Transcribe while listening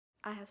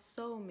I have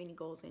so many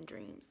goals and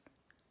dreams.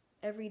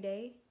 Every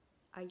day,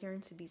 I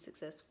yearn to be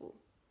successful.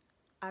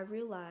 I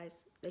realize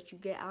that you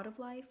get out of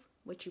life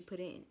what you put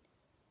in.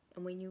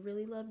 And when you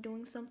really love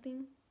doing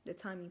something, the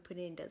time you put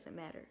in doesn't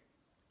matter.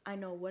 I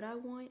know what I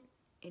want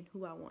and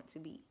who I want to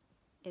be.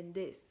 And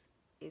this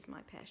is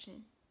my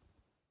passion.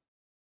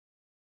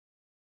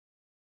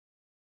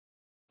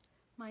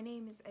 My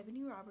name is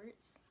Ebony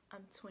Roberts.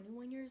 I'm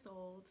 21 years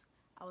old.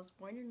 I was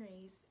born and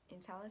raised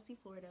in Tallahassee,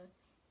 Florida,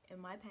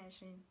 and my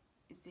passion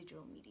is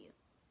digital media.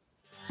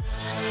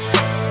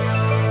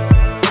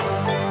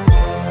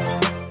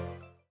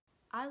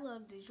 I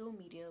love digital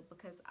media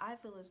because I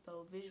feel as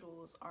though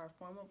visuals are a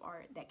form of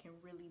art that can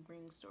really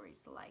bring stories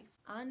to life.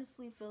 I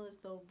honestly feel as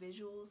though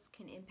visuals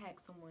can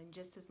impact someone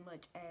just as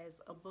much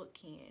as a book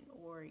can,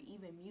 or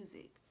even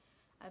music.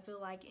 I feel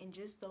like in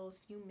just those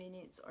few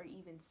minutes or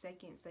even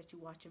seconds that you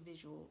watch a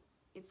visual,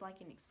 it's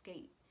like an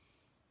escape.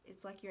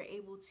 It's like you're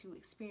able to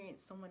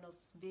experience someone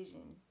else's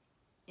vision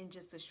in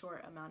just a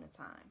short amount of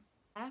time.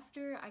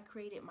 After I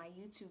created my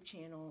YouTube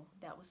channel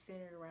that was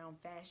centered around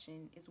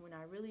fashion is when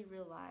I really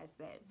realized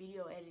that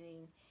video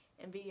editing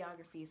and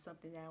videography is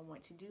something that I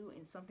want to do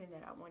and something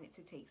that I wanted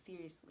to take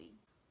seriously.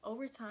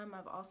 Over time,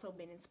 I've also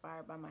been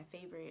inspired by my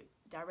favorite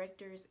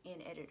directors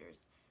and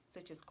editors,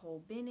 such as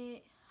Cole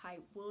Bennett,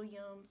 Hype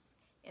Williams,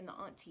 and The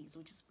Aunties,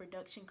 which is a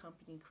production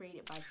company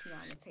created by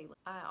Tiana Taylor.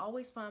 I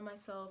always find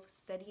myself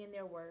studying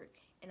their work,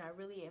 and I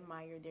really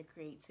admire their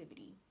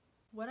creativity.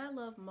 What I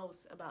love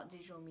most about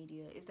digital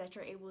media is that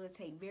you're able to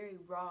take very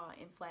raw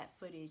and flat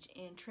footage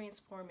and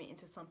transform it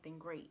into something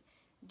great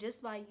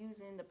just by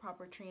using the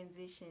proper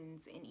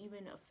transitions and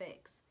even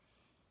effects.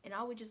 And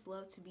I would just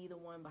love to be the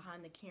one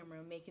behind the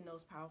camera making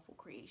those powerful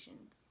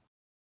creations.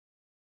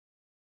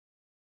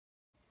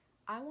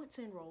 I want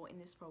to enroll in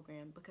this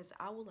program because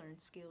I will learn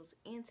skills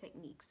and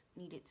techniques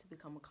needed to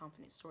become a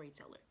confident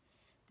storyteller.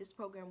 This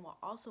program will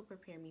also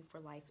prepare me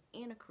for life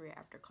and a career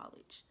after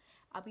college.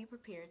 I'll be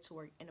prepared to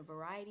work in a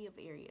variety of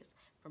areas,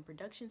 from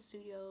production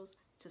studios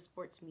to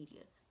sports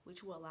media,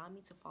 which will allow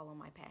me to follow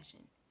my passion.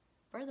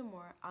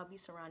 Furthermore, I'll be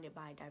surrounded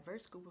by a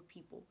diverse group of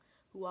people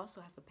who also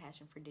have a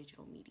passion for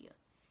digital media.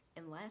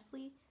 And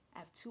lastly, I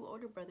have two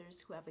older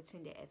brothers who have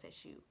attended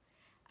FSU.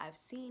 I've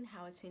seen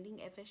how attending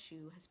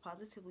FSU has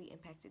positively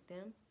impacted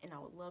them, and I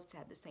would love to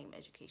have the same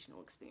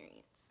educational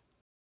experience.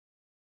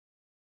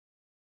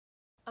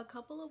 A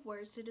couple of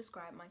words to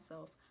describe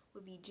myself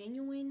would be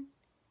genuine,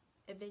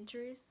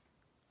 adventurous,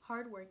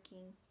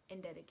 hardworking,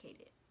 and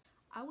dedicated.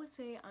 I would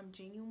say I'm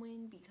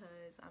genuine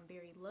because I'm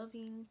very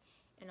loving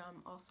and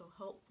I'm also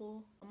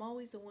helpful. I'm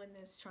always the one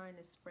that's trying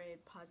to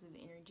spread positive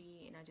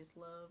energy, and I just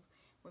love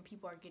when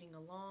people are getting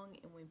along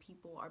and when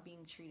people are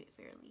being treated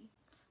fairly.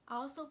 I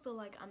also feel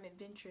like I'm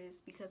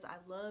adventurous because I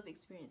love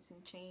experiencing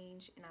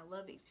change and I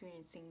love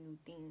experiencing new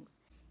things.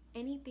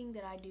 Anything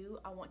that I do,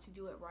 I want to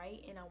do it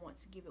right and I want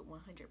to give it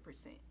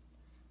 100%.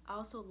 I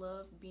also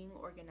love being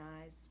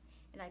organized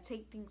and I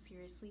take things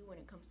seriously when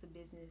it comes to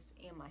business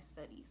and my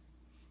studies.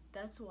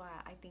 That's why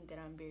I think that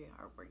I'm very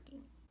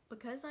hardworking.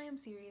 Because I am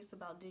serious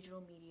about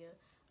digital media,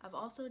 I've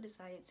also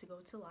decided to go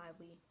to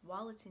Lively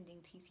while attending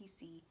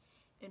TCC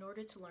in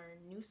order to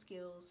learn new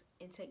skills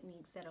and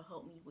techniques that'll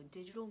help me with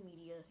digital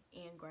media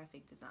and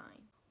graphic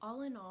design.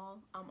 All in all,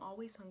 I'm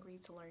always hungry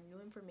to learn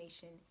new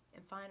information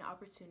and find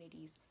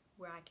opportunities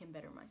where I can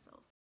better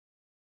myself.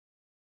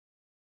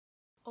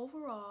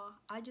 Overall,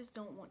 I just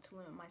don't want to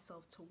limit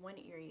myself to one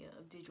area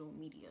of digital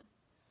media.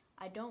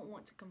 I don't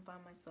want to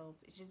confine myself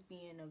as just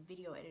being a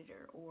video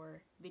editor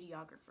or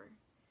videographer.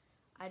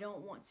 I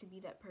don't want to be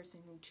that person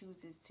who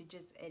chooses to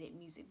just edit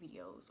music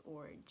videos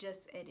or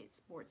just edit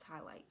sports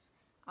highlights.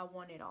 I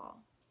want it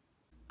all.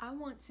 I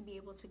want to be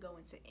able to go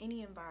into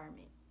any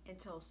environment and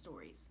tell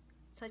stories,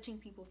 touching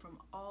people from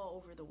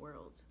all over the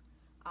world.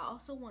 I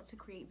also want to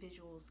create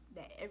visuals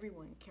that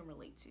everyone can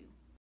relate to.